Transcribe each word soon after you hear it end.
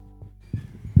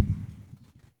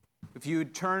If you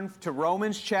would turn to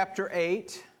Romans chapter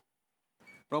 8,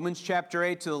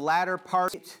 to the latter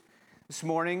part this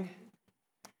morning.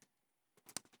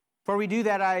 Before we do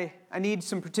that, I need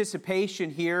some participation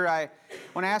here. I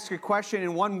want to ask a question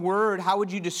in one word. How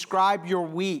would you describe your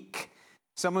week?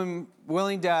 Someone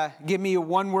willing to give me a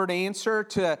one-word answer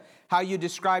to how you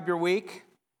describe your week?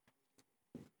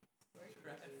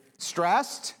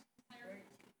 Stressed?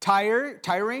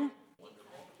 Tiring?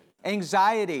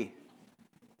 Anxiety?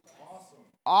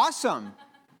 Awesome.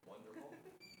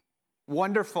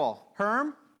 Wonderful.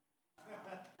 Herm?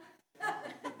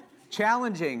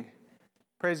 Challenging.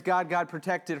 Praise God. God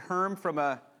protected Herm from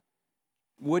a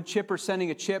wood chipper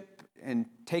sending a chip and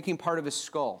taking part of his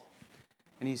skull.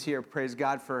 And he's here. Praise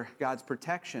God for God's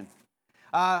protection.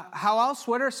 How else?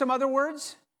 What are some other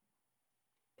words?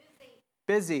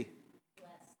 Busy.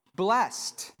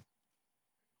 Blessed.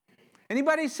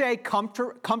 Anybody say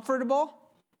comfortable?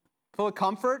 Full of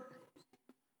comfort?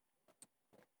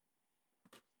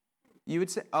 You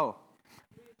would say,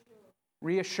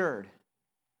 reassured.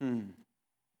 I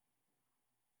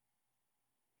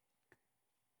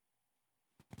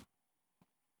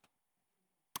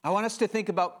want us to think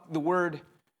about the word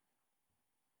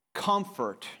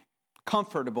comfort,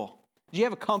 comfortable. Do you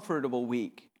have a comfortable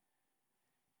week?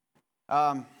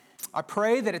 I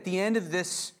pray that at the end of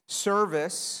this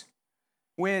service,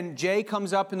 when Jay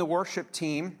comes up in the worship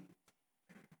team,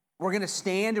 we're going to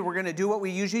stand and we're going to do what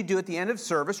we usually do at the end of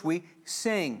service. We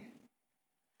sing.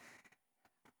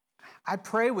 I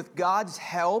pray with God's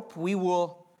help, we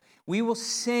will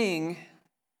sing,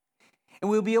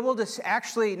 and we'll be able to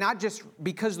actually, not just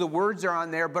because the words are on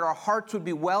there, but our hearts would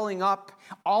be welling up,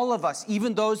 all of us,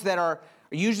 even those that are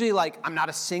usually like, I'm not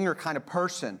a singer kind of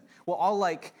person. Well, all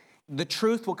like, the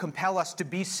truth will compel us to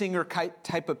be singer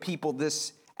type of people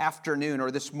this afternoon or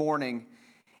this morning.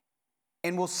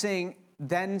 And we'll sing,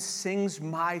 "Then sings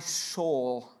my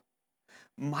soul,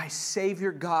 my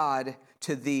Savior God,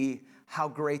 to thee, how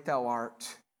great thou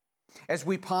art." As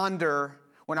we ponder,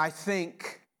 when I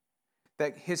think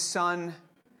that his Son,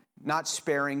 not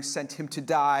sparing, sent him to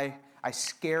die, I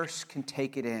scarce can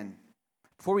take it in.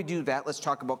 Before we do that, let's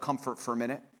talk about comfort for a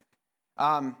minute.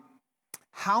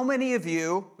 How many of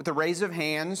you, with a raise of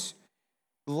hands,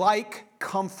 like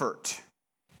comfort?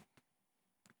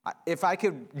 If I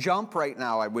could jump right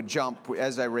now, I would jump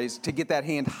as I raise to get that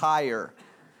hand higher.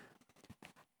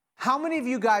 How many of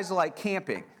you guys like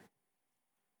camping?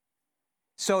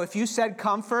 So if you said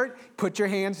comfort, put your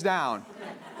hands down.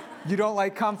 You don't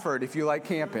like comfort if you like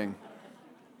camping.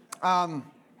 That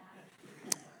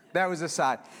was a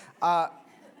side.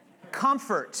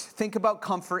 Comfort. Think about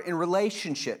comfort in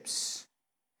relationships.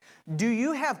 Do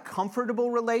you have comfortable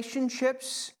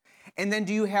relationships? And then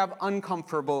do you have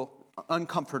uncomfortable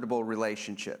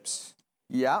relationships?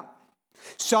 Yeah.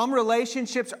 Some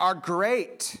relationships are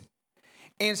great.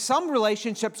 And some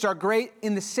relationships are great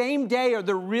in the same day, or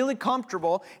they're really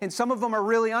comfortable, and some of them are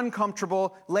really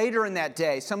uncomfortable later in that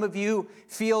day. Some of you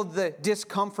feel the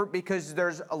discomfort because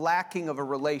there's a lacking of a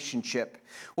relationship.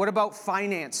 What about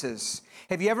finances?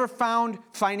 Have you ever found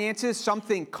finances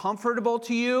something comfortable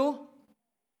to you?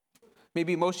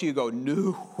 Maybe most of you go,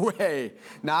 no way,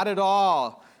 not at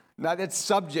all. Now that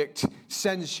subject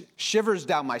sends shivers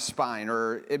down my spine,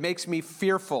 or it makes me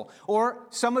fearful. Or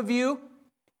some of you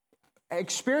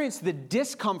experience the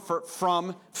discomfort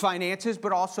from finances,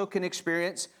 but also can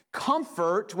experience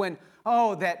comfort when,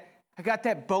 that I got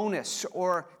that bonus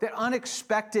or that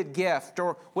unexpected gift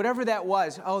or whatever that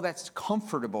was. That's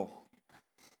comfortable.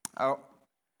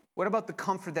 What about the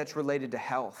comfort that's related to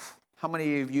health? How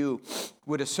many of you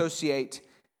would associate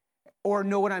or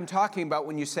know what I'm talking about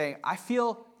when you say, I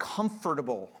feel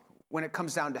comfortable when it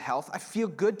comes down to health? I feel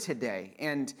good today.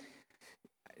 And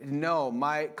no,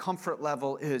 my comfort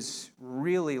level is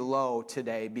really low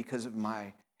today because of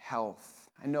my health.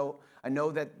 I know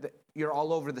that you're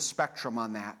all over the spectrum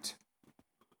on that.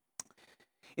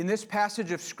 In this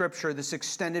passage of Scripture, this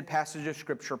extended passage of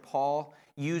Scripture, Paul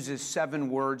uses 7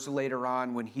 words later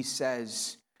on when he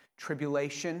says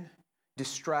tribulation,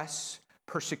 distress,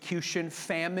 persecution,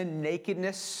 famine,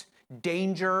 nakedness,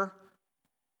 danger,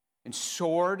 and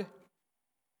sword,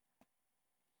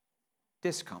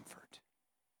 discomfort.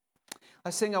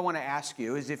 Last thing I want to ask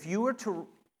you is if you were to,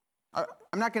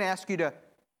 I'm not going to ask you to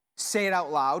say it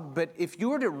out loud, but if you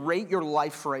were to rate your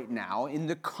life right now in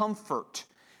the comfort,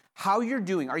 how you're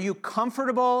doing, are you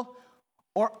comfortable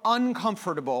or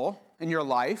uncomfortable in your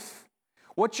life?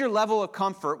 What's your level of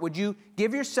comfort? Would you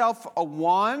give yourself a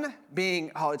 1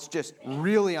 being, it's just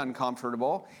really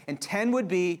uncomfortable, and 10 would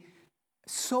be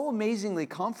so amazingly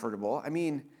comfortable. I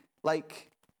mean, like,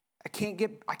 I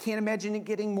can't imagine it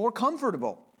getting more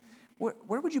comfortable.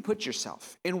 where would you put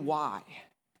yourself and why?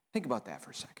 Think about that for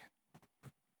a second.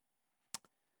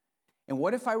 And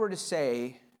what if I were to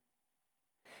say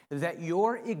that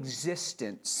your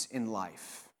existence in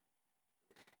life,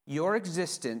 your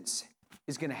existence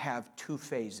is going to have two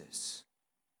phases.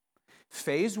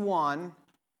 Phase one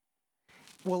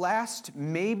will last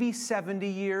maybe 70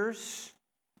 years,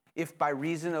 if by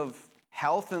reason of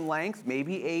health and length,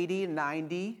 maybe 80 and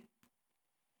 90,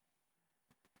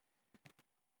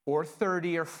 or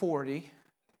 30 or 40.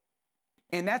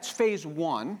 And that's phase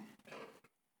one.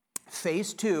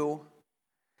 Phase two,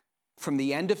 from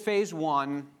the end of phase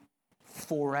one,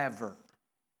 forever.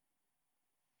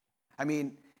 I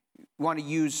mean, you want to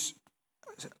use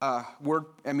an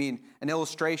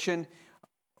illustration.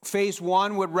 Phase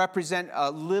one would represent a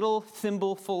little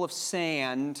thimbleful of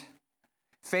sand.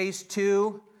 Phase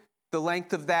two, the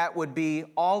length of that would be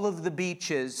all of the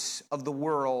beaches of the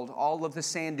world, all of the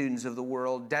sand dunes of the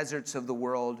world, deserts of the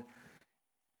world,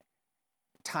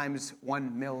 times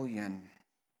 1 million.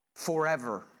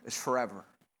 Forever is forever.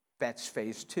 That's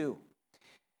phase two.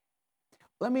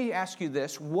 Let me ask you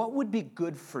this. What would be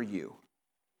good for you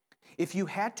if you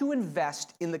had to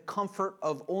invest in the comfort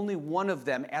of only one of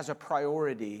them as a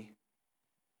priority?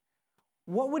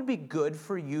 What would be good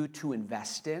for you to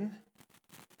invest in?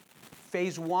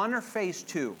 Phase one or phase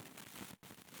two?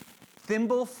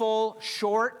 Thimbleful,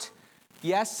 short.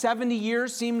 Yes, 70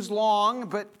 years seems long,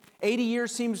 but 80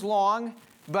 years seems long,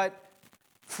 but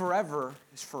forever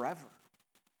is forever.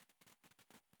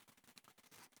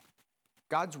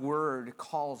 God's word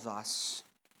calls us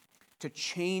to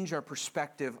change our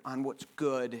perspective on what's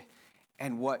good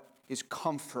and what is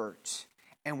comfort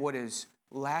and what is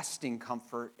lasting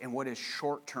comfort and what is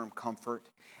short-term comfort.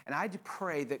 And I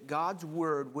pray that God's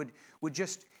word would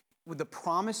just, with the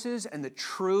promises and the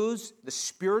truths, the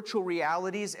spiritual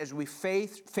realities as we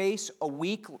face a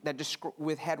week that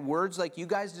had words like you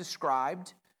guys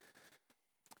described,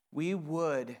 we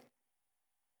would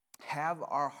have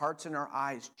our hearts and our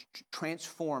eyes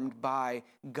transformed by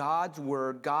God's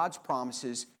word, God's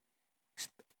promises,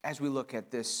 as we look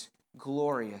at this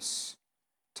glorious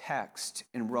text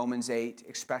in Romans 8,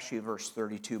 especially verse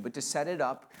 32. But to set it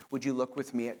up, would you look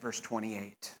with me at verse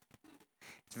 28?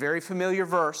 It's a very familiar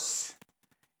verse.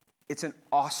 It's an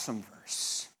awesome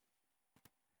verse.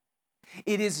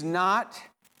 It is not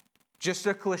just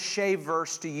a cliche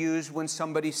verse to use when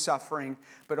somebody's suffering,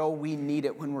 but oh, we need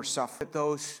it when we're suffering.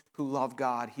 Those who love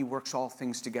God, He works all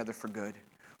things together for good.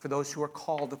 For those who are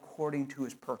called according to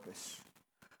His purpose.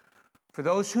 For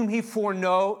those whom He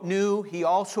foreknew, He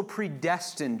also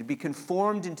predestined to be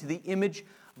conformed into the image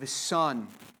of His Son,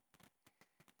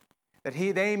 that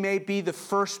they may be the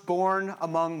firstborn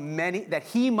among many, that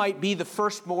He might be the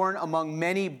firstborn among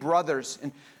many brothers.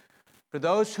 And for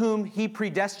those whom He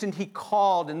predestined, He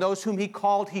called, and those whom He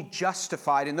called, He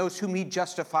justified, and those whom He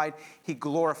justified, He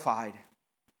glorified.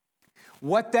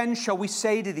 What then shall we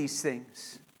say to these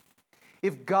things?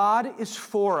 If God is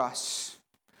for us,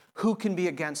 who can be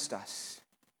against us?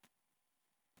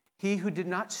 He who did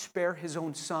not spare His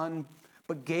own Son,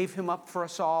 but gave Him up for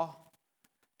us all,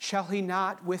 shall He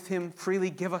not with Him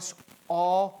freely give us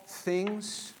all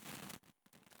things?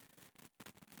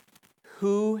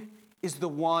 Who is the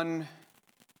one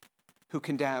who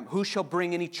condemn? Who shall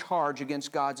bring any charge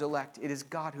against God's elect? It is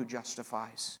God who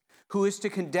justifies. Who is to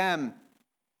condemn?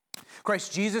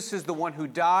 Christ Jesus is the one who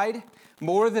died.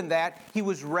 More than that, He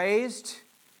was raised,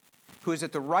 who is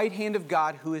at the right hand of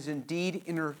God, who is indeed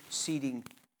interceding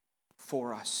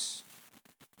for us.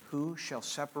 Who shall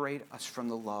separate us from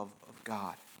the love of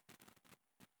God?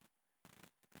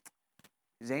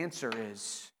 His answer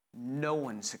is no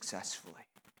one successfully.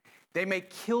 They may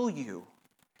kill you.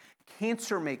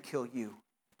 Cancer may kill you.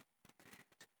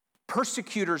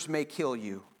 Persecutors may kill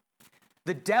you.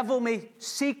 The devil may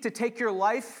seek to take your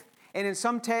life, and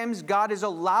sometimes God has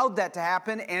allowed that to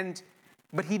happen,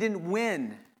 but He didn't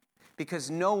win, because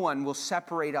no one will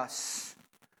separate us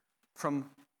from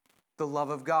the love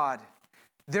of God.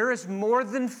 There is more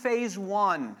than phase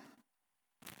one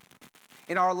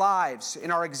in our lives, in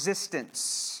our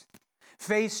existence.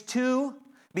 Phase two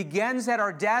begins at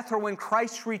our death or when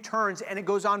Christ returns, and it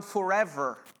goes on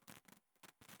forever.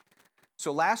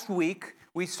 So last week,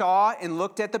 we saw and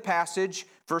looked at the passage,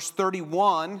 verse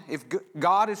 31, if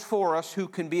God is for us, who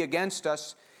can be against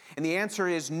us? And the answer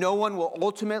is no one will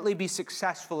ultimately be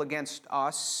successful against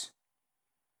us.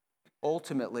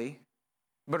 Ultimately.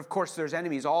 But of course, there's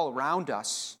enemies all around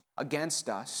us, against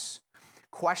us.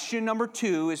 Question number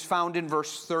 2 is found in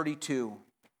verse 32.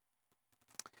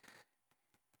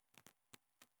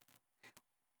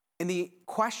 And the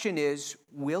question is,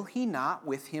 will he not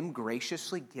with him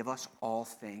graciously give us all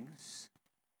things?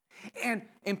 And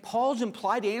Paul's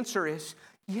implied answer is,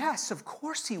 yes, of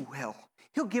course he will.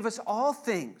 He'll give us all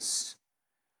things.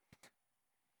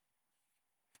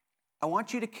 I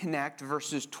want you to connect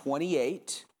verses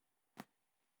 28.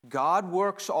 God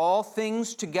works all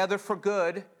things together for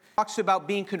good. Talks about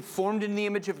being conformed in the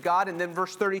image of God. And then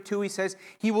verse 32, he says,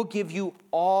 he will give you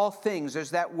all things.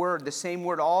 There's that word, the same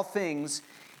word, all things,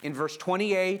 in verse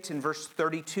 28 and verse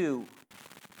 32.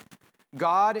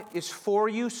 God is for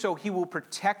you, so he will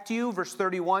protect you, verse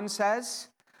 31 says,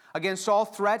 against all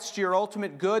threats to your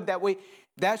ultimate good.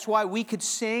 That's why we could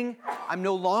sing, I'm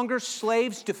no longer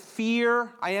slaves to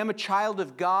fear, I am a child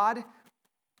of God.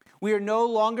 We are no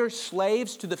longer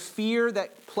slaves to the fear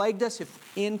that plagued us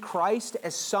in Christ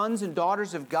as sons and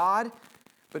daughters of God.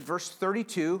 But verse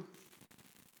 32,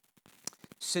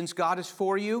 since God is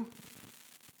for you,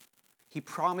 he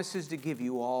promises to give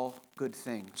you all good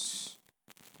things.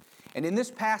 And in this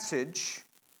passage,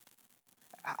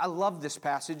 I love this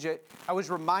passage. I was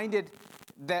reminded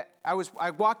that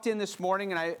I walked in this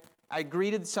morning and I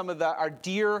greeted some of our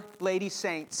dear lady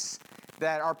saints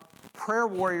that are prayer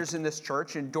warriors in this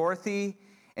church, and Dorothy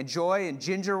and Joy and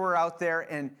Ginger were out there,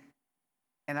 and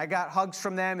I got hugs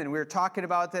from them, and we were talking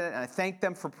about that, and I thanked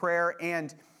them for prayer.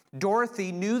 And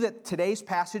Dorothy knew that today's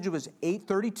passage was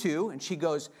 8:32, and she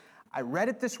goes, I read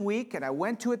it this week, and I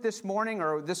went to it this morning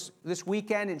or this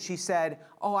weekend, and she said,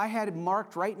 oh, I had it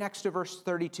marked right next to verse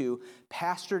 32,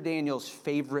 Pastor Daniel's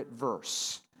favorite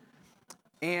verse.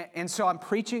 And so I'm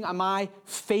preaching on my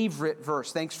favorite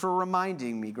verse. Thanks for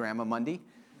reminding me, Grandma Mundy.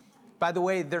 By the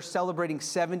way, they're celebrating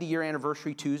 70-year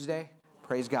anniversary Tuesday.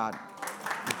 Praise God.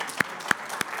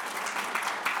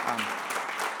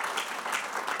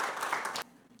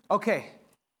 Okay.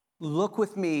 Look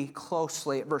with me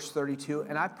closely at verse 32,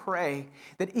 and I pray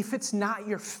that if it's not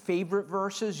your favorite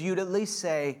verses, you'd at least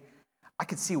say, I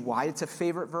could see why it's a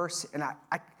favorite verse, and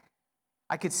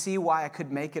I could see why I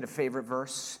could make it a favorite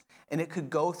verse, and it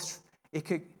could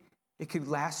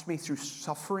last me through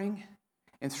suffering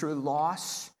and through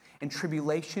loss and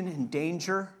tribulation and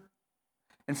danger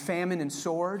and famine and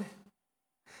sword,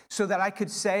 so that I could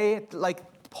say, like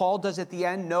Paul does at the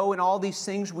end, no, in all these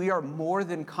things we are more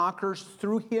than conquerors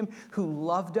through him who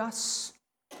loved us.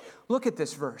 Look at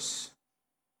this verse.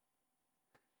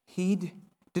 He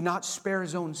did not spare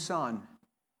his own son,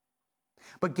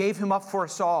 but gave him up for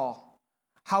us all.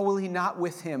 How will he not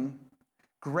with him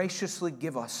graciously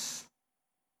give us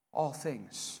all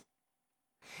things?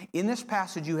 In this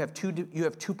passage, you have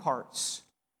two parts.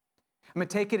 I'm going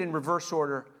to take it in reverse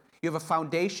order. You have a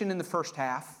foundation in the first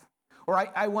half. Or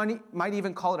I might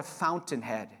even call it a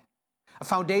fountainhead. A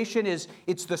foundation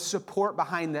it's the support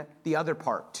behind the other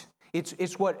part.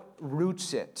 It's what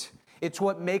roots it. It's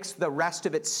what makes the rest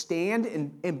of it stand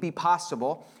and be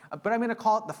possible. But I'm going to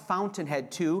call it the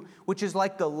fountainhead too, which is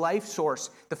like the life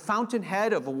source. The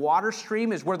fountainhead of a water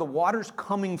stream is where the water's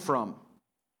coming from.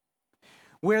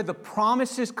 Where the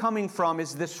promise is coming from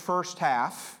is this first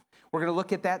half. We're going to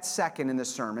look at that second in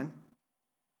this sermon.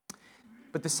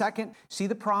 But see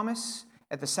the promise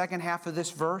at the second half of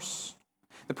this verse?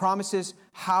 The promise is,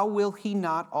 how will he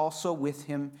not also with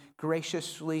him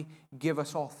graciously give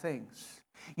us all things?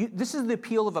 This is the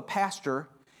appeal of a pastor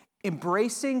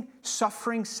embracing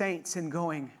suffering saints and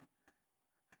going,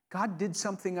 God did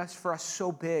something for us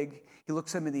so big. He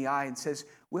looks them in the eye and says,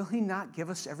 will he not give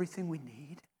us everything we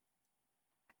need?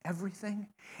 Everything?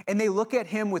 And they look at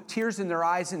him with tears in their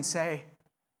eyes and say,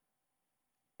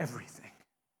 everything.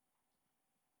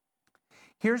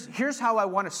 Here's how I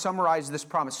want to summarize this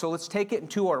promise. So let's take it in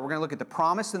two order. We're going to look at the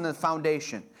promise and the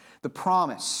foundation. The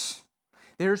promise.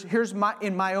 Here's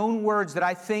in my own words that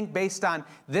I think based on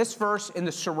this verse and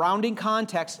the surrounding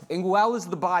context, as well as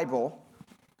the Bible.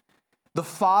 The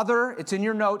Father, it's in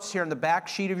your notes here on the back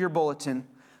sheet of your bulletin,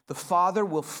 the Father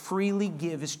will freely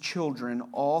give his children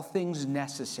all things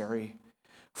necessary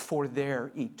for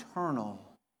their eternal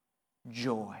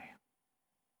joy.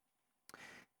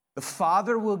 The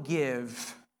Father will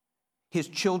give his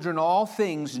children all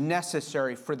things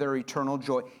necessary for their eternal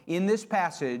joy. In this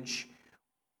passage,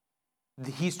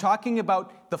 he's talking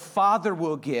about the Father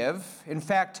will give. In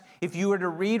fact, if you were to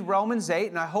read Romans 8,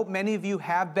 and I hope many of you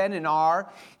have been and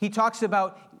are, he talks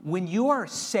about when you are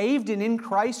saved and in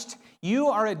Christ, you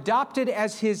are adopted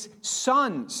as his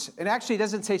sons. And actually, it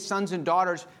doesn't say sons and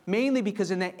daughters, mainly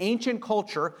because in that ancient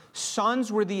culture, sons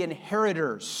were the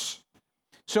inheritors.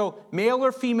 So male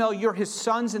or female, you're his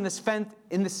sons in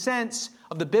the sense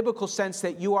of the biblical sense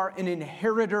that you are an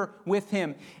inheritor with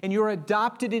him. And you're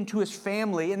adopted into his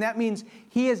family. And that means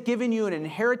he has given you an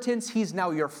inheritance. He's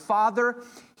now your father.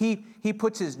 He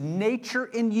puts his nature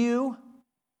in you.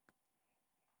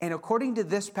 And according to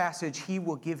this passage, he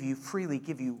will freely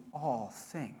give you all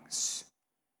things.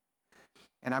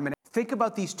 And I'm going to think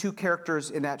about these two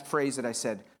characters in that phrase that I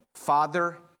said,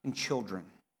 father and children.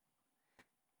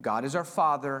 God is our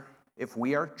father. If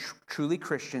we are truly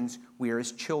Christians, we are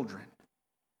his children.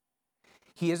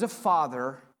 He is a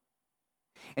father,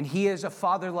 and he is a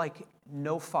father like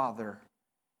no father.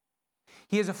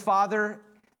 He is a father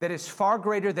that is far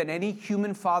greater than any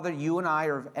human father you and I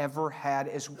have ever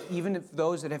had, even if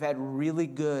those that have had really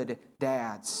good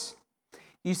dads.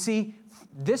 You see,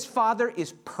 this father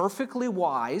is perfectly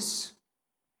wise.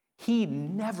 He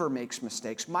never makes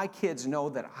mistakes. My kids know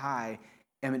that I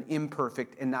am an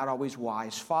imperfect and not always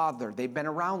wise father. They've been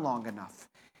around long enough.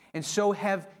 And so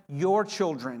have your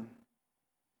children.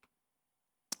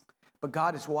 But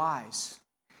God is wise.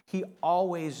 He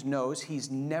always knows.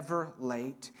 He's never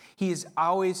late. He is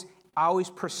always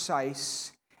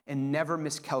precise and never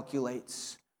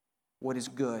miscalculates what is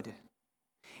good.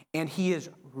 And he is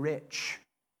rich.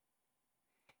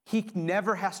 He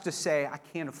never has to say, I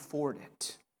can't afford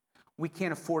it. We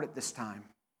can't afford it this time.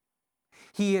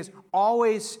 He is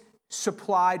always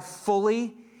supplied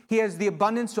fully. He has the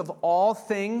abundance of all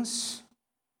things.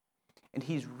 And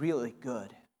he's really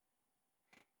good.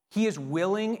 He is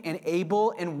willing and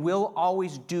able and will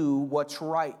always do what's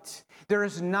right. There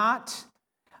is not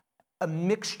a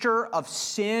mixture of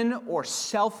sin or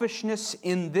selfishness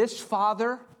in this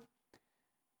Father,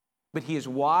 but he is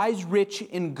wise, rich,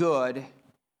 and good.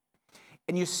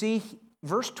 And you see,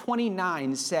 verse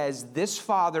 29 says this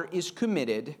Father is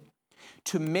committed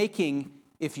to making,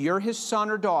 if you're his son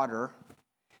or daughter,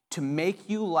 to make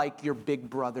you like your big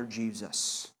brother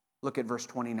Jesus. Look at verse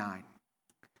 29.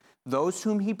 Those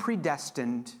whom he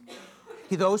predestined,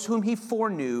 those whom he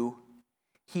foreknew,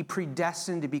 he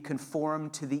predestined to be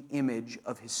conformed to the image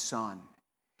of his Son,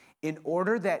 in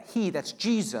order that he, that's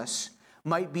Jesus,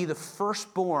 might be the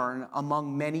firstborn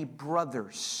among many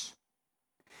brothers.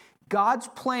 God's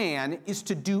plan is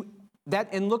to do that,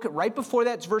 and look at right before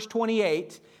that, it's verse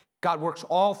 28, God works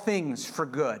all things for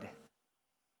good.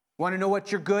 Want to know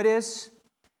what your good is?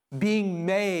 Being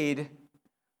made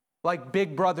like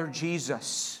big brother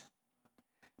Jesus.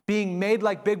 Being made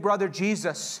like big brother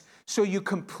Jesus, so you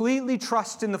completely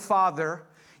trust in the Father.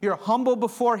 You're humble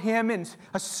before him and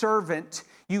a servant.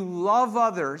 You love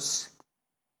others.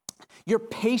 You're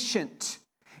patient.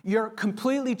 You're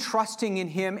completely trusting in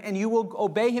him, and you will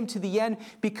obey him to the end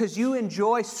because you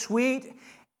enjoy sweet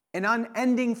and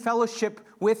unending fellowship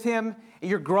with him.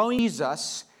 You're growing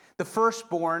Jesus, the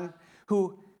firstborn,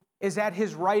 who is at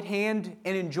his right hand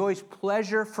and enjoys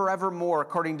pleasure forevermore,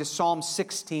 according to Psalm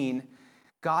 16.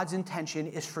 God's intention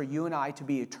is for you and I to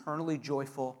be eternally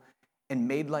joyful and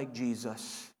made like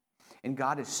Jesus. And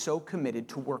God is so committed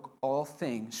to work all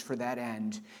things for that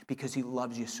end because he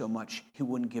loves you so much, he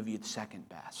wouldn't give you the second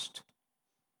best.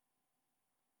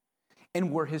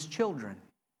 And we're his children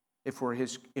if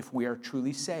we are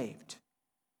truly saved.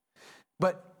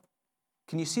 But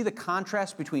can you see the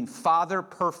contrast between father,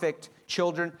 perfect,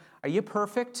 children? Are you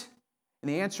perfect?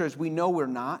 And the answer is we know we're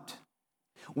not.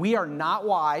 We are not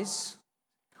wise.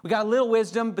 We got a little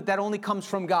wisdom, but that only comes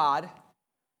from God.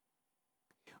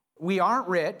 We aren't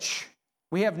rich.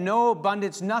 We have no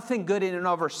abundance, nothing good in and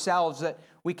of ourselves that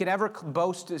we could ever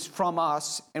boast is from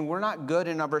us, and we're not good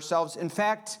in and of ourselves. In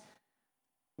fact,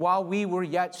 while we were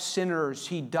yet sinners,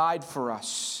 he died for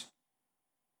us.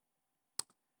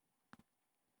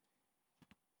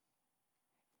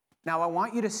 Now, I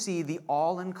want you to see the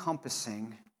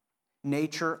all-encompassing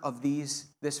nature of this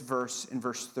verse in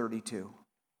verse 32.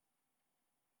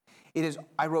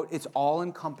 It's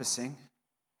all-encompassing.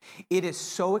 It is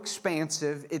so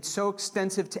expansive. It's so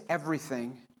extensive to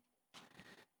everything.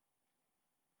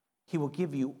 He will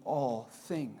give you all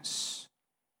things.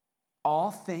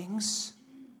 All things?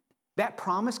 That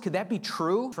promise, could that be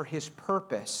true? For his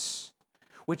purpose,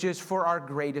 which is for our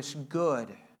greatest good.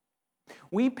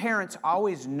 We parents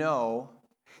always know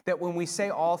that when we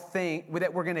say all things,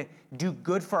 that we're going to do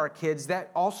good for our kids,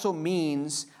 that also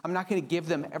means I'm not going to give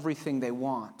them everything they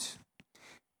want.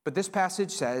 But this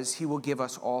passage says he will give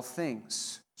us all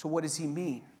things. So what does he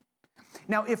mean?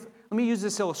 Now, let me use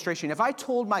this illustration. If I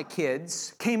told my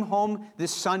kids, came home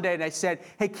this Sunday and I said,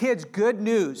 hey kids, good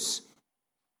news.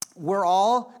 We're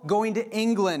all going to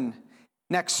England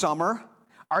next summer,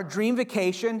 our dream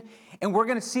vacation, And we're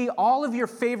going to see all of your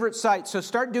favorite sites. So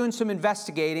start doing some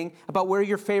investigating about where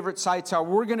your favorite sites are.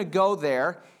 We're going to go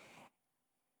there.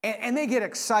 And they get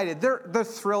excited. They're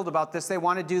thrilled about this. They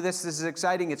want to do this. This is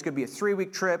exciting. It's going to be a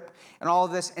 3-week trip and all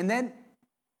of this. And then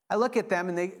I look at them,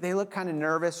 and they look kind of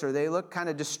nervous, or they look kind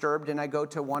of disturbed. And I go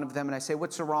to one of them, and I say,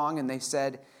 what's wrong? And they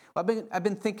said, well, I've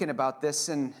been thinking about this,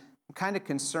 and I'm kind of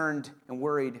concerned and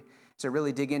worried as I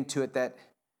really dig into it that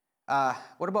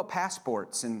what about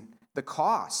passports and the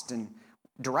cost and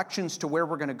directions to where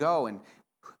we're going to go and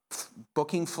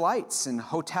booking flights and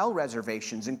hotel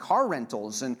reservations and car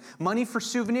rentals and money for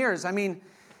souvenirs? I mean,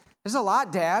 there's a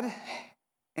lot, Dad.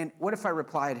 And what if I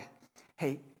replied,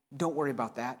 hey, don't worry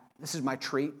about that. This is my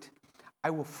treat. I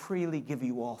will freely give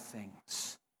you all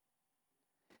things.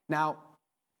 Now,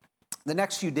 the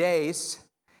next few days,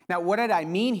 now what did I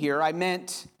mean here? I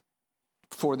meant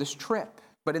for this trip.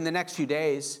 But in the next few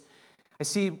days, I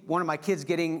see one of my kids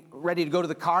getting ready to go to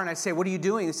the car, and I say, what are you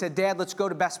doing? They said, Dad, let's go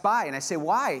to Best Buy. And I say,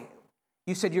 why?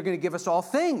 You said you're going to give us all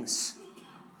things.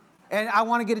 And I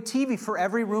want to get a TV for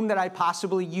every room that I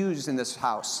possibly use in this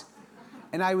house.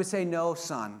 And I would say, no,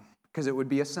 son, because it would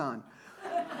be a son.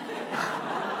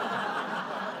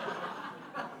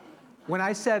 When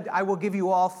I said, I will give you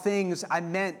all things, I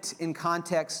meant in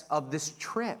context of this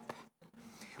trip.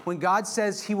 When God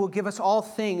says he will give us all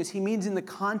things, he means in the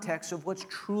context of what's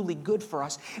truly good for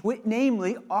us,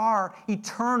 namely our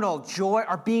eternal joy,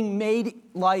 our being made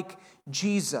like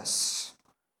Jesus.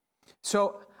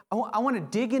 So I want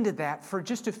to dig into that for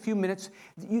just a few minutes.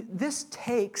 This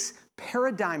takes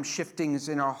paradigm shiftings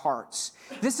in our hearts.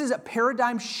 This is a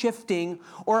paradigm shifting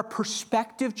or a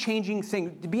perspective changing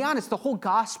thing. To be honest, the whole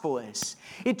gospel is.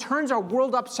 It turns our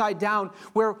world upside down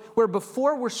where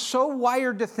before we're so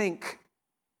wired to think,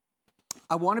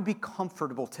 I want to be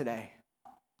comfortable today.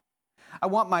 I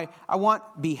want to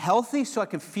be healthy so I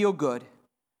can feel good.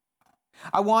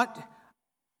 I want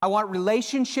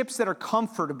relationships that are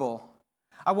comfortable.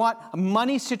 I want a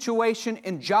money situation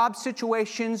and job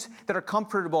situations that are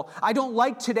comfortable. I don't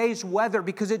like today's weather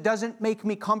because it doesn't make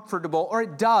me comfortable, or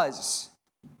it does.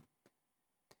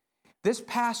 This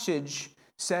passage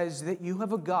says that you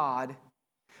have a God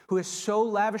who has so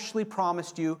lavishly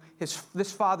promised you.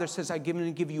 This Father says, I'm going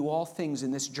to give you all things in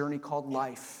this journey called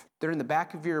life. They're in the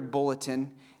back of your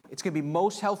bulletin. It's going to be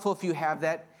most helpful if you have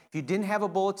that. If you didn't have a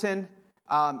bulletin,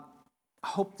 I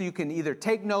hope that you can either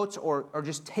take notes or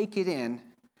just take it in.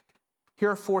 Here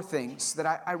are 4 things that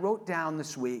I wrote down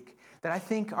this week that I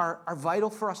think are vital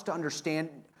for us to understand,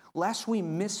 lest we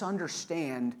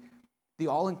misunderstand the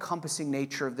all-encompassing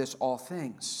nature of this all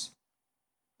things.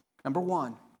 Number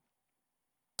 1,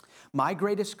 my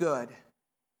greatest good,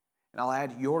 and I'll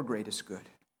add your greatest good,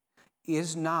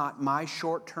 is not my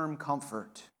short-term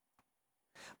comfort,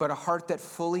 but a heart that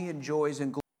fully enjoys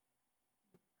and glorifies.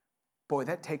 Boy,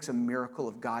 that takes a miracle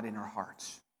of God in our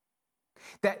hearts.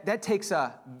 That takes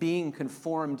a being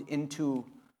conformed into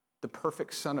the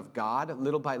perfect Son of God,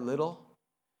 little by little.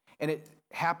 And it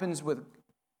happens with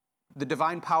the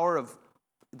divine power of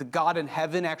the God in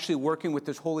heaven actually working with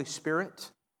His Holy Spirit.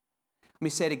 Let me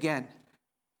say it again.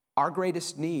 Our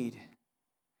greatest need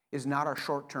is not our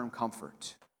short-term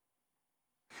comfort.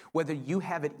 Whether you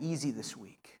have it easy this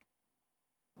week,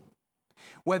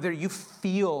 whether you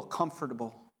feel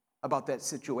comfortable about that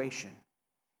situation,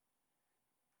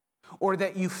 or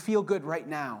that you feel good right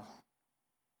now.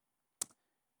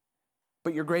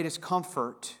 But your greatest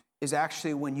comfort is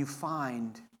actually when you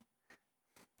find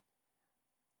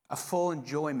a full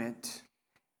enjoyment,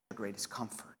 your greatest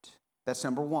comfort. That's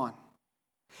number 1.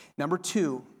 Number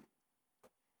 2,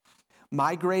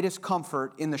 my greatest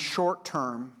comfort in the short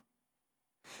term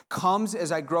comes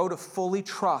as I grow to fully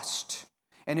trust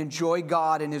and enjoy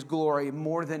God and His glory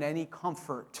more than any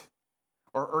comfort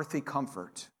or earthly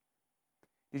comfort.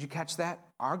 Did you catch that?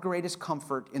 Our greatest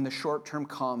comfort in the short term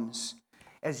comes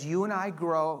as you and I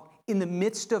grow in the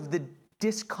midst of the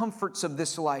discomforts of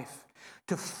this life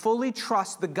to fully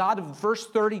trust the God of verse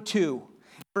 32,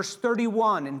 verse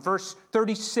 31, and verse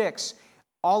 36,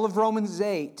 all of Romans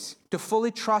 8, to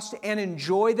fully trust and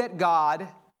enjoy that God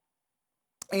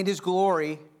and His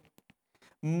glory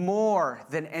more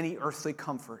than any earthly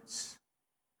comforts.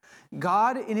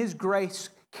 God in His grace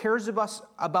cares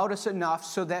about us enough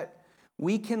so that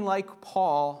we can, like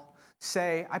Paul,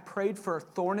 say, I prayed for a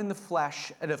thorn in the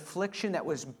flesh, an affliction that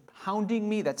was hounding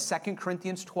me, that's 2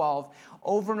 Corinthians 12,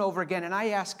 over and over again. And I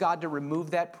asked God to remove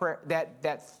that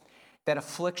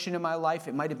affliction in my life.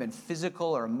 It might have been physical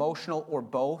or emotional or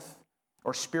both,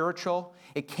 or spiritual.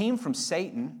 It came from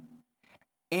Satan.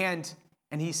 And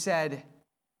He said,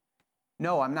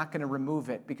 no, I'm not going to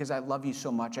remove it because I love you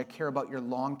so much. I care about your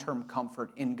long-term comfort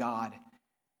in God.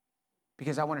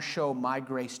 because I want to show my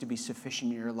grace to be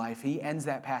sufficient in your life. He ends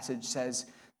that passage, says,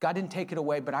 God didn't take it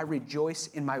away, but I rejoice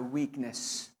in my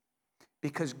weakness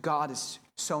because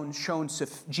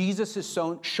Jesus is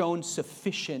shown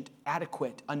sufficient,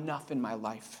 adequate, enough in my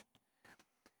life.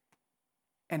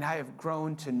 And I have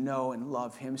grown to know and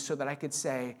love him so that I could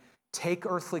say, take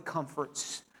earthly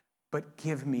comforts, but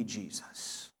give me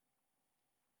Jesus.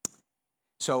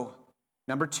 So,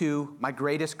 number 2, my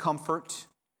greatest comfort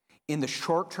in the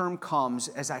short term comes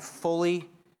as I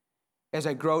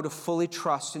grow to fully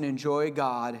trust and enjoy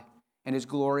God and his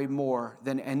glory more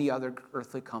than any other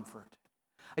earthly comfort.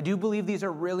 I do believe these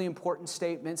are really important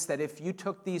statements, that if you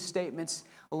took these statements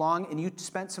along and you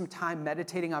spent some time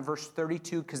meditating on verse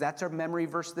 32, because that's our memory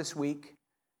verse this week,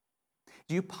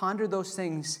 do you ponder those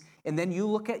things and then you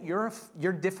look at your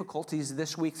difficulties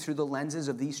this week through the lenses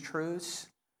of these truths?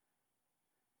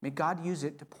 May God use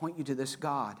it to point you to this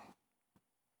God.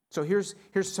 So here's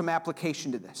some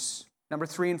application to this. Number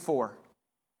 3 and 4.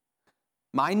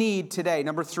 My need today,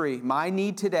 number 3, my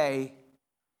need today,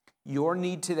 your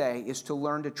need today is to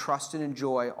learn to trust and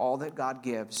enjoy all that God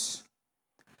gives.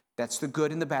 That's the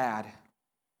good and the bad,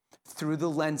 through the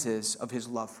lenses of his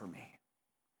love for me,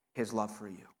 his love for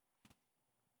you.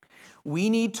 We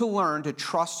need to learn to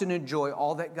trust and enjoy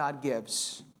all that God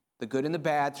gives, the good and the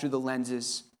bad, through the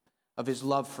lenses of his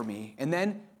love for me. And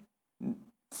then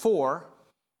 4,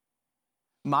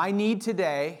 my need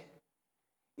today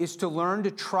is to learn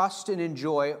to trust and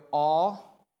enjoy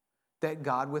all that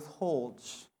God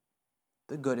withholds,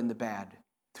 the good and the bad,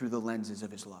 through the lenses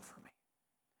of his love for me.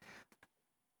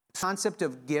 The concept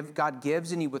of God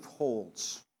gives and he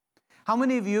withholds. How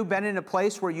many of you have been in a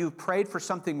place where you've prayed for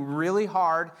something really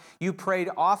hard? You prayed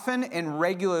often and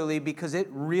regularly because it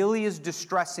really is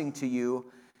distressing to you.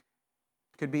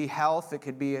 It could be health, it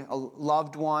could be a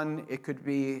loved one, it could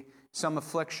be some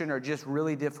affliction or just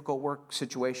really difficult work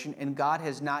situation, and God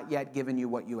has not yet given you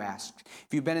what you asked.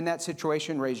 If you've been in that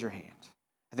situation, raise your hand.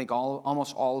 I think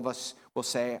almost all of us will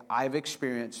say, I've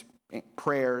experienced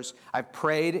prayers, I've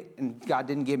prayed, and God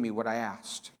didn't give me what I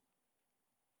asked.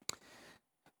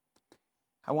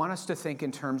 I want us to think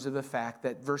in terms of the fact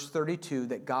that verse 32,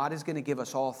 that God is going to give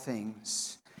us all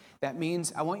things. That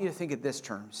means, I want you to think in this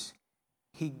terms.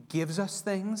 He gives us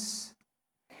things,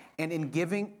 and in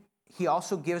giving, he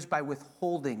also gives by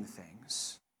withholding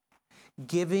things.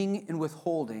 Giving and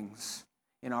withholdings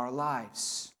in our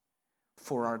lives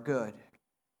for our good.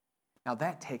 Now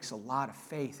that takes a lot of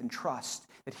faith and trust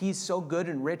that he's so good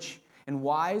and rich and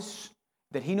wise,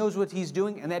 that he knows what he's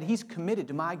doing, and that he's committed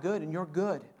to my good and your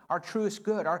good, our truest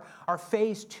good, our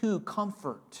phase 2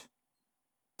 comfort.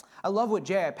 I love what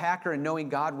J.I. Packer in Knowing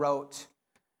God wrote.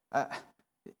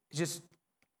 Just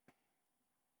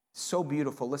so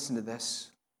beautiful. Listen to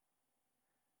this.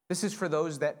 This is for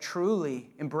those that truly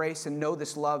embrace and know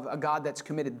this love, a God that's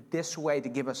committed this way to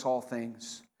give us all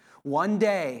things. One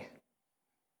day,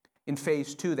 in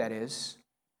phase 2 that is,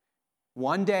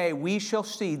 one day we shall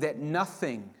see that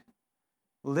nothing,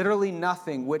 literally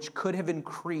nothing, which could have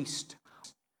increased,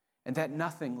 and that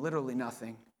nothing, literally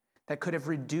nothing, that could have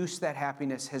reduced that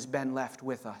happiness has been left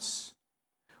with us.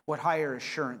 What higher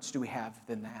assurance do we have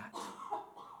than that?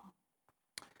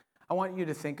 I want you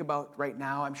to think about right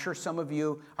now, I'm sure some of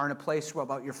you are in a place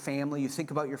about your family. You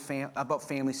think about about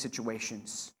family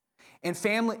situations. And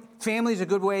family is a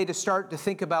good way to start to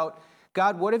think about,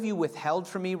 God, what have you withheld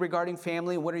from me regarding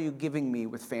family? What are you giving me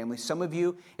with family? Some of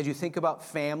you, as you think about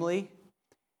family,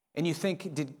 and you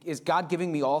think, is God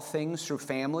giving me all things through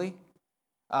family?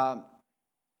 The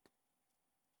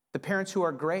parents who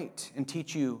are great and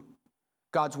teach you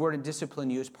God's word and discipline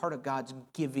you is part of God's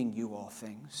giving you all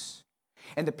things.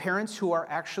 And the parents who are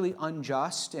actually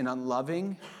unjust and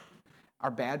unloving are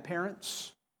bad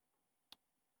parents.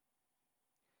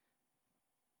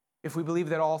 If we believe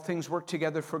that all things work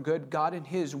together for good, God in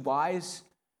his wise,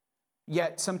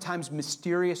 yet sometimes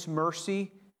mysterious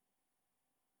mercy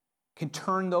can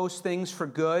turn those things for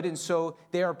good, and so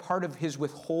they are part of his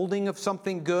withholding of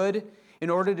something good in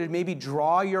order to maybe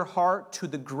draw your heart to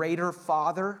the greater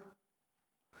Father.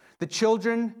 The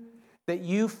children that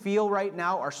you feel right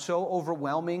now are so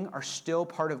overwhelming are still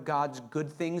part of God's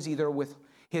good things, either with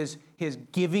his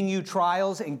giving you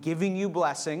trials and giving you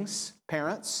blessings,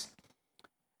 parents,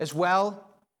 as well.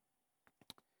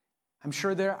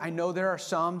 I know there are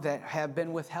some that have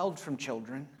been withheld from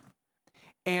children.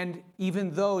 And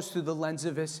even those through the lens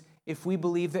of this, if we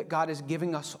believe that God is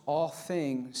giving us all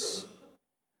things,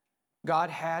 God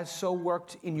has so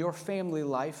worked in your family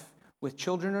life, with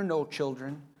children or no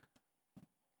children,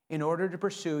 in order to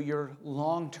pursue your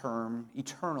long-term,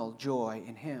 eternal joy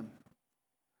in him.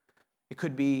 It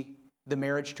could be the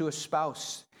marriage to a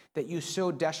spouse that you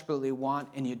so desperately want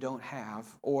and you don't have,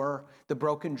 or the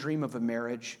broken dream of a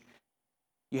marriage.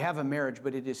 You have a marriage,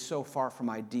 but it is so far from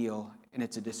ideal, and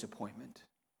it's a disappointment.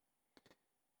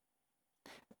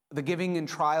 The giving and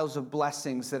trials of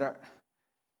blessings that are,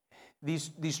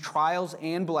 these trials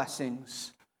and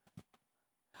blessings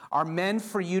are meant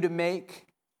for you to make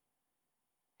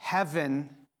heaven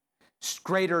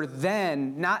greater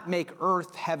than, not make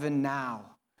earth heaven now.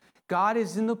 God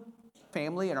is in the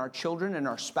family and our children and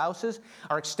our spouses,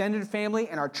 our extended family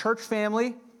and our church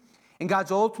family. And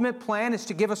God's ultimate plan is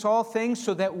to give us all things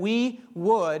so that we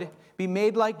would be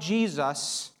made like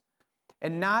Jesus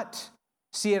and not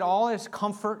see it all as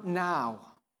comfort now.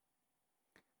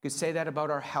 You could say that about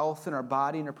our health and our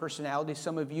body and our personality.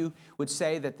 Some of you would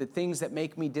say that the things that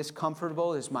make me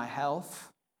discomfortable is my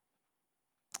health.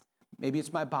 Maybe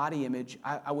it's my body image.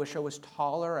 I wish I was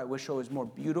taller. I wish I was more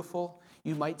beautiful,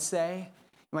 you might say.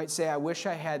 You might say, I wish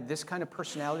I had this kind of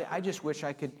personality. I just wish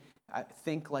I could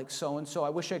think like so-and-so. I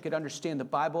wish I could understand the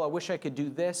Bible. I wish I could do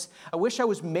this. I wish I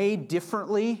was made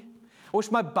differently. I wish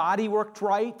my body worked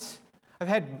right. I've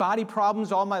had body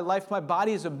problems all my life. My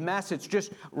body is a mess. It's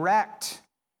just wrecked.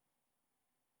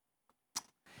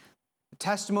 The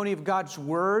testimony of God's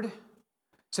word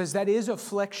says that is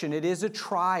affliction. It is a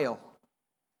trial.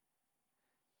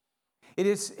 It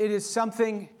is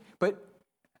something, but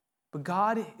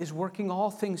God is working all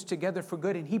things together for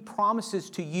good, and He promises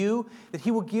to you that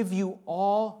He will give you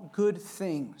all good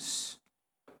things.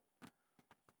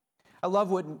 I love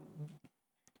what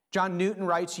John Newton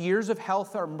writes, years of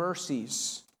health are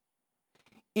mercies.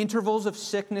 Intervals of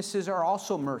sicknesses are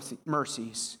also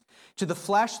mercies. To the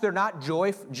flesh, they're not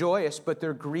joyous, but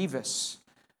they're grievous.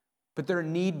 But there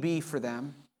need be for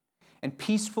them, and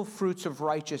peaceful fruits of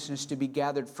righteousness to be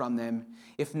gathered from them,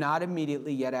 if not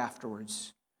immediately, yet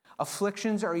afterwards.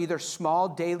 Afflictions are either small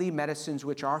daily medicines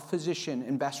which our physician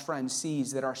and best friend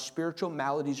sees that our spiritual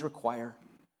maladies require,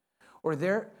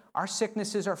 or our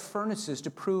sicknesses are furnaces to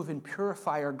prove and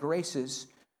purify our graces,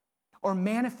 or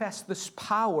manifest this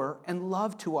power and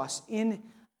love to us in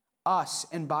us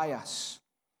and by us.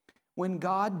 When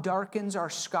God darkens our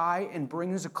sky and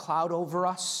brings a cloud over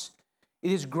us,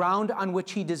 it is ground on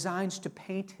which He designs to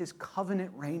paint His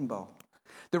covenant rainbow.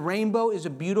 The rainbow is a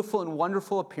beautiful and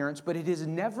wonderful appearance, but it is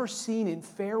never seen in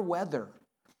fair weather.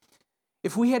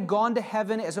 If we had gone to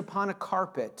heaven as upon a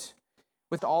carpet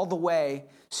with all the way,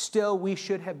 still we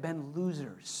should have been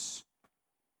losers.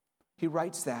 He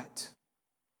writes that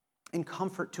in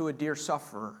comfort to a dear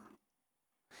sufferer.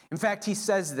 In fact, he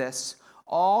says this,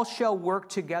 all shall work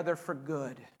together for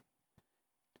good.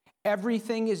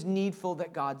 Everything is needful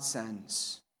that God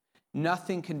sends.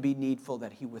 Nothing can be needful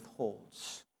that He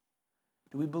withholds.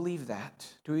 Do we believe that?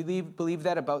 Do we believe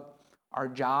that about our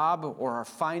job or our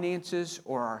finances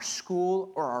or our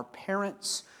school or our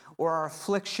parents or our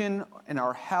affliction and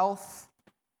our health?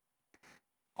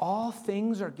 All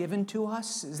things are given to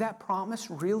us. Is that promise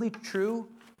really true?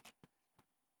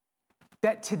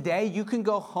 That today you can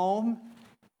go home,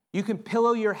 you can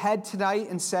pillow your head tonight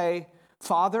and say,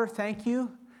 Father, thank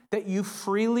you that you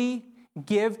freely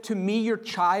give to me, your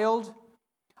child,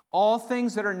 all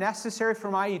things that are necessary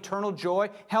for my eternal joy.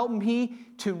 Help me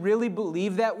to really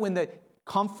believe that when the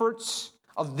comforts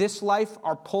of this life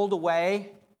are pulled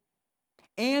away,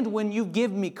 and when you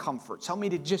give me comforts, help me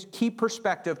to just keep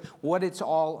perspective what it's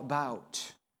all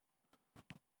about.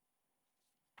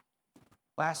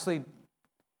 Lastly,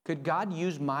 could God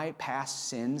use my past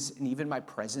sins and even my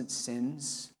present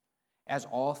sins as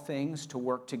all things to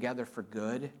work together for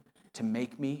good, to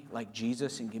make me like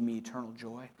Jesus and give me eternal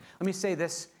joy? Let me say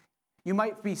this. You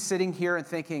might be sitting here and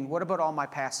thinking, what about all my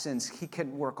past sins? He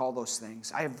can work all those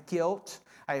things. I have guilt.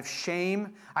 I have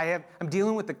shame. I'm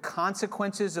dealing with the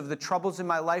consequences of the troubles in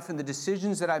my life and the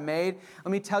decisions that I made.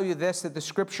 Let me tell you this, that the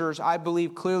Scriptures, I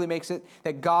believe, clearly makes it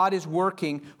that God is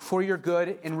working for your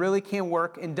good and really can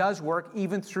work and does work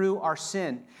even through our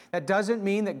sin. That doesn't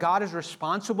mean that God is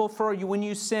responsible for you when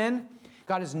you sin.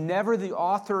 God is never the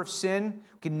author of sin.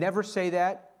 We can never say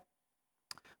that.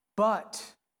 But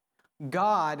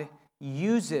God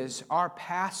uses our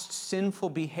past sinful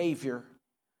behavior.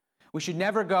 We should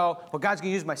never go, well, God's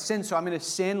going to use my sin, so I'm going to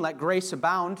sin, let grace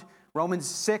abound. Romans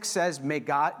 6 says, may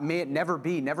it never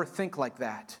be, never think like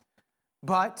that.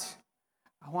 But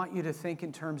I want you to think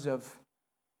in terms of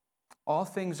all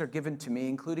things are given to me,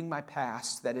 including my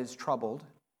past that is troubled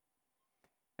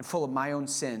and full of my own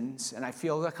sins, and I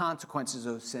feel the consequences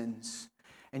of those sins.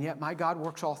 And yet my God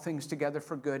works all things together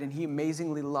for good, and he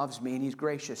amazingly loves me, and he's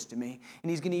gracious to me. And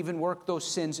he's going to even work those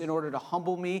sins in order to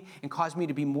humble me and cause me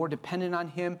to be more dependent on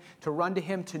him, to run to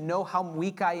him, to know how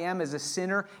weak I am as a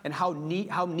sinner and how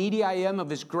needy I am of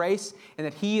his grace, and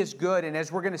that he is good. And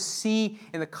as we're going to see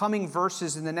in the coming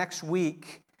verses in the next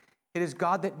week, it is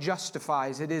God that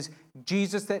justifies. It is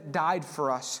Jesus that died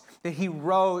for us, that he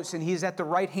rose, and he is at the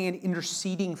right hand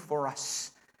interceding for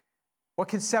us. What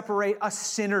can separate us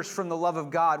sinners from the love of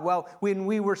God? Well, when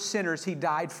we were sinners, he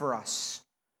died for us.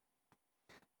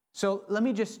 So let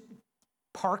me just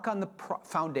park on the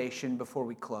foundation before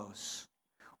we close.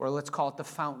 Or let's call it the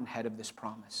fountainhead of this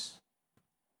promise.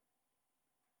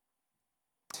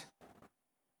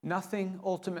 Nothing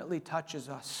ultimately touches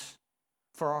us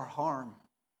for our harm.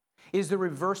 It is the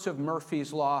reverse of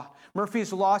Murphy's Law.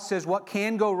 Murphy's Law says what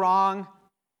can go wrong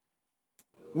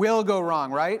will go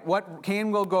wrong, right? What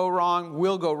will go wrong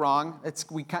will go wrong.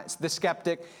 The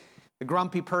skeptic, the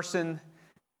grumpy person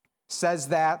says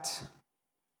that.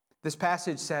 This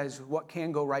passage says what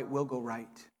can go right will go right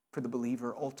for the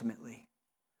believer ultimately,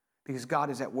 because God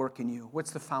is at work in you.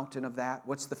 What's the fountain of that?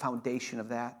 What's the foundation of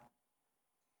that?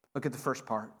 Look at the first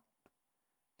part.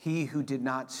 He who did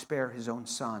not spare his own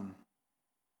son,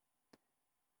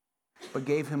 but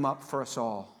gave him up for us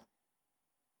all.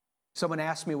 Someone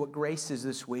asked me what grace is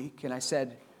this week, and I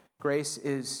said, grace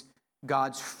is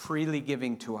God's freely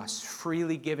giving to us,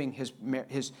 freely giving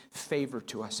his favor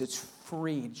to us. It's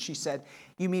free. She said,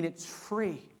 you mean it's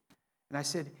free? And I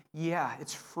said, yeah,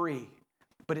 it's free,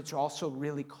 but it's also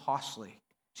really costly.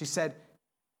 She said,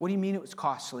 what do you mean it was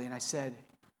costly? And I said,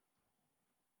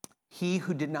 he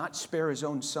who did not spare his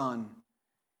own son,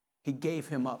 he gave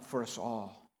him up for us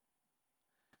all.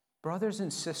 Brothers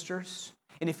and sisters,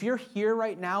 and if you're here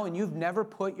right now and you've never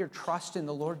put your trust in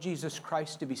the Lord Jesus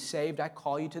Christ to be saved, I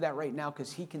call you to that right now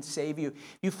because he can save you.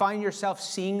 If you find yourself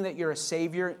seeing that you're a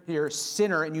savior, you're a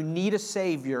sinner, and you need a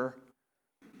savior,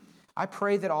 I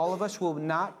pray that all of us will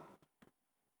not,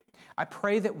 I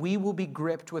pray that we will be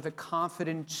gripped with a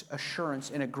confident assurance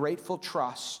and a grateful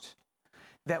trust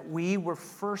that we were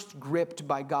first gripped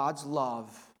by God's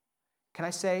love. Can I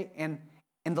say, and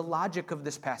the logic of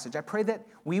this passage. I pray that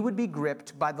we would be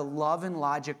gripped by the love and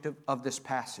logic of this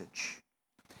passage.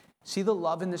 See the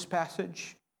love in this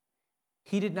passage?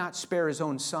 He did not spare his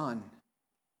own son.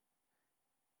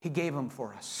 He gave him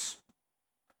for us.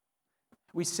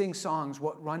 We sing songs,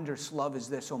 what wondrous love is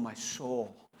this, oh my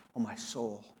soul, oh my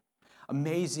soul.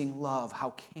 Amazing love,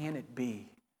 how can it be?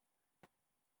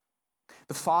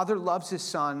 The Father loves his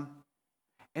Son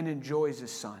and enjoys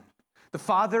his Son. The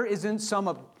Father isn't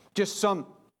just some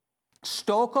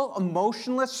stoical,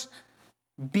 emotionless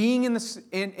being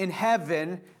in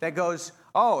heaven that goes,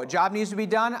 oh, a job needs to be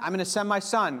done? I'm going to send my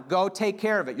Son. Go take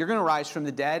care of it. You're going to rise from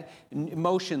the dead,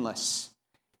 emotionless.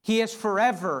 He has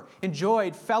forever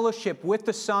enjoyed fellowship with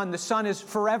the Son. The Son has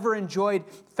forever enjoyed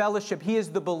fellowship. He is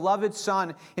the beloved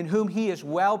Son in whom he is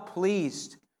well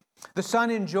pleased. The Son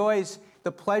enjoys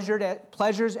the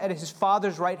pleasures at his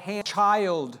Father's right hand.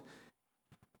 Child,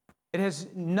 it has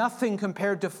nothing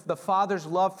compared to the Father's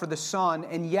love for the Son,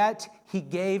 and yet he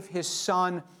gave his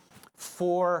Son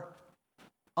for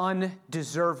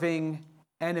undeserving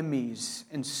enemies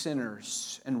and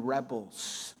sinners and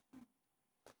rebels.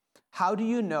 How do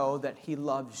you know that he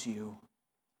loves you,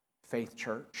 Faith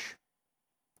Church?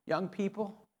 Young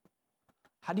people,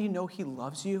 how do you know he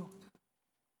loves you?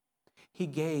 He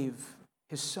gave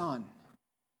his Son.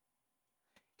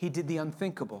 He did the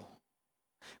unthinkable.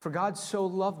 For God so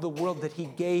loved the world that he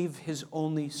gave his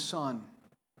only Son,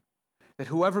 that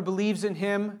whoever believes in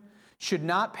him should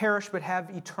not perish but have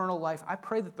eternal life. I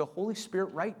pray that the Holy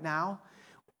Spirit right now,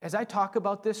 as I talk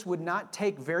about this, would not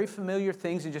take very familiar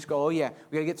things and just go, oh yeah,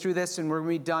 we got to get through this and we're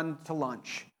going to be done to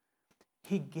lunch.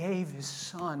 He gave his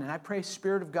Son. And I pray,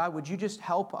 Spirit of God, would you just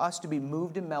help us to be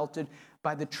moved and melted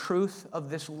by the truth of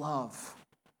this love.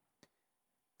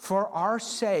 For our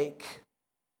sake,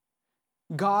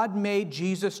 God made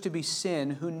Jesus to be sin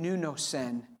who knew no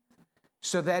sin,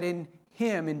 so that in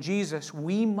him, in Jesus,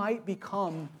 we might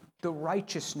become the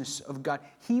righteousness of God.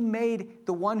 He made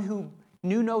the one who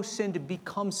knew no sin to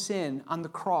become sin on the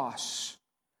cross,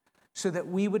 so that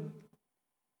we would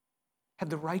have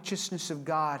the righteousness of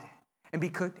God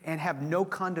and have no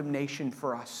condemnation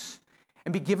for us,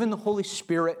 and be given the Holy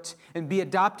Spirit, and be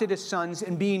adopted as sons,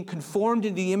 and being conformed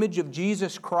in the image of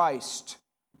Jesus Christ.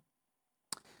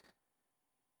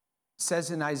 It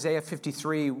says in Isaiah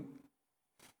 53,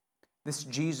 this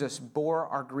Jesus bore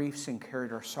our griefs and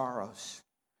carried our sorrows,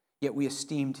 yet we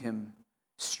esteemed him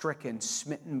stricken,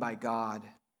 smitten by God.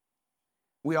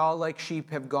 We all like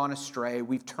sheep have gone astray.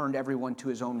 We've turned everyone to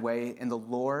his own way, and the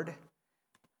Lord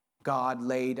God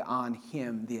laid on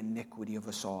him the iniquity of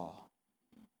us all.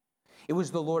 It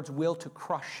was the Lord's will to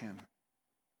crush him.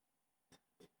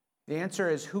 The answer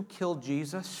is, who killed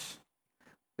Jesus?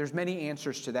 There's many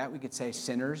answers to that. We could say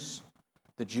sinners,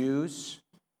 the Jews,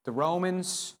 the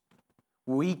Romans.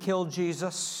 We killed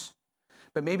Jesus.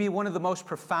 But maybe one of the most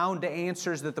profound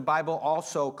answers that the Bible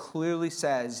also clearly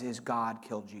says is God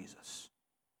killed Jesus.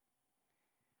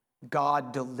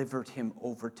 God delivered him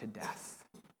over to death.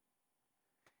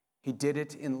 He did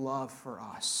it in love for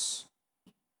us.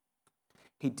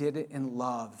 He did it in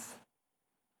love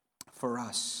for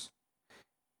us.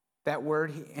 That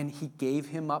word, and he gave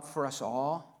him up for us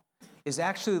all, is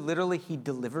actually literally he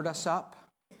delivered us up.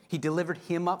 He delivered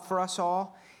him up for us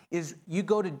all. Is you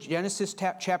go to Genesis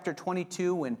chapter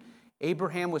 22 when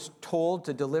Abraham was told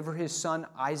to deliver his son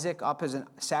Isaac up as a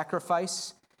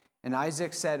sacrifice. And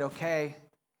Isaac said, okay,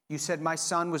 you said my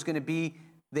son was going to be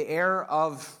the heir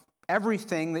of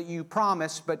everything that you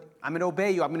promised, but I'm going to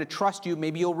obey you. I'm going to trust you.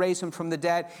 Maybe you'll raise him from the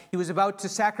dead. He was about to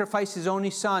sacrifice his only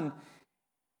son.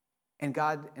 And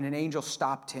God and an angel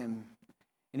stopped him.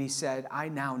 And he said, I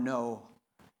now know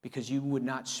because you would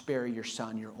not spare your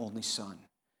son, your only son.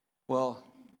 Well,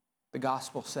 the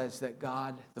gospel says that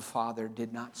God, the Father,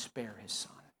 did not spare his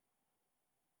son.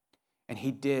 And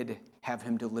he did have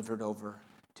him delivered over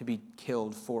to be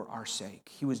killed for our sake.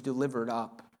 He was delivered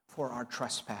up for our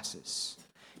trespasses.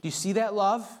 Do you see that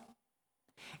love?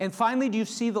 And finally, do you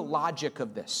see the logic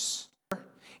of this?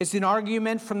 It's an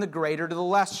argument from the greater to the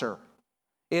lesser.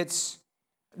 That's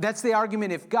the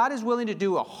argument. If God is willing to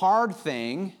do a hard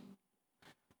thing,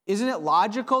 isn't it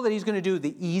logical that he's going to do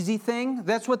the easy thing?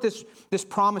 That's what this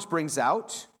promise brings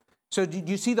out. So do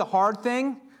you see the hard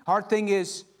thing? Hard thing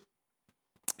is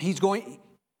he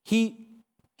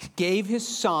gave his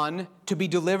son to be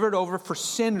delivered over for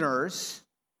sinners.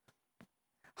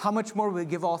 How much more will he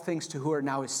give all things to who are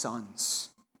now his sons?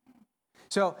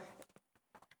 So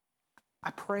I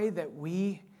pray that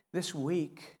we, this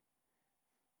week,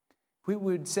 we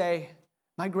would say,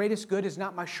 my greatest good is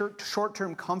not my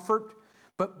short-term comfort,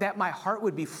 but that my heart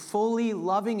would be fully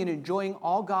loving and enjoying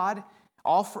all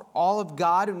of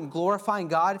God and glorifying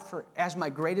God as my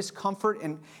greatest comfort,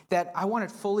 and that I want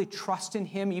to fully trust in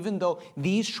him, even though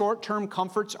these short-term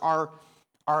comforts are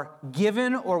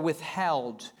given or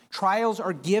withheld. Trials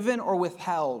are given or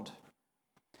withheld.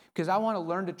 Because I want to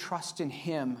learn to trust in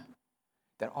him,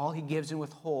 that all he gives and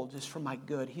withholds is for my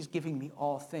good. He's giving me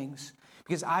all things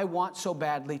because I want so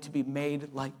badly to be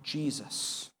made like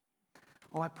Jesus.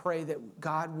 Oh, I pray that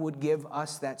God would give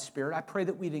us that spirit. I pray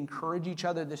that we'd encourage each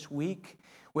other this week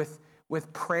with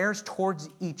prayers towards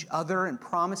each other and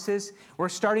promises. We're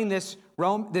starting this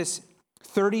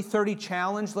 30-30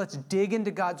 challenge. Let's dig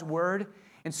into God's word.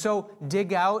 And so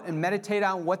dig out and meditate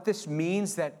on what this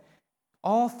means, that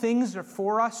all things are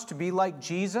for us to be like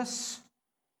Jesus.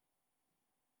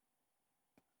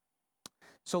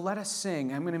 So let us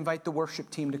sing. I'm going to invite the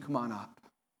worship team to come on up.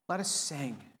 Let us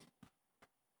sing.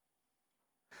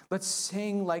 Let's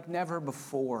sing like never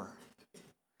before.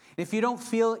 If you don't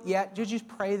feel it yet, just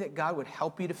pray that God would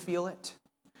help you to feel it.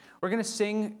 We're going to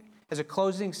sing as a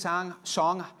closing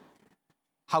song,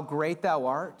 How Great Thou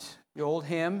Art, the old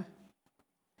hymn.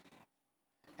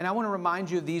 And I want to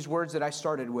remind you of these words that I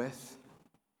started with.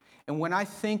 And when I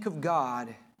think of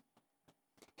God,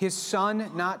 his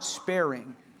son not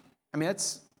sparing,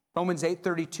 that's Romans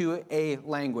 8:32a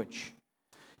language.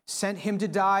 Sent him to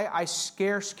die, I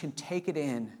scarce can take it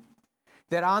in.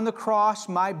 That on the cross,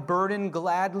 my burden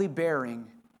gladly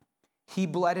bearing, he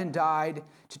bled and died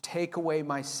to take away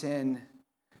my sin.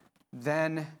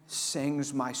 Then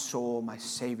sings my soul, my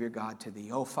Savior God, to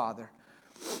thee. Oh, Father,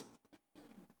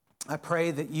 I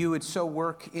pray that you would so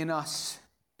work in us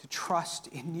to trust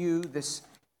in you.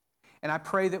 And I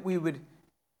pray that we would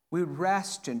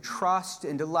rest and trust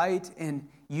and delight in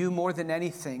you more than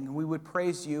anything. We would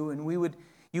praise you, and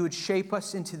you would shape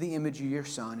us into the image of your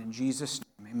Son. In Jesus'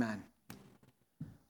 name, amen.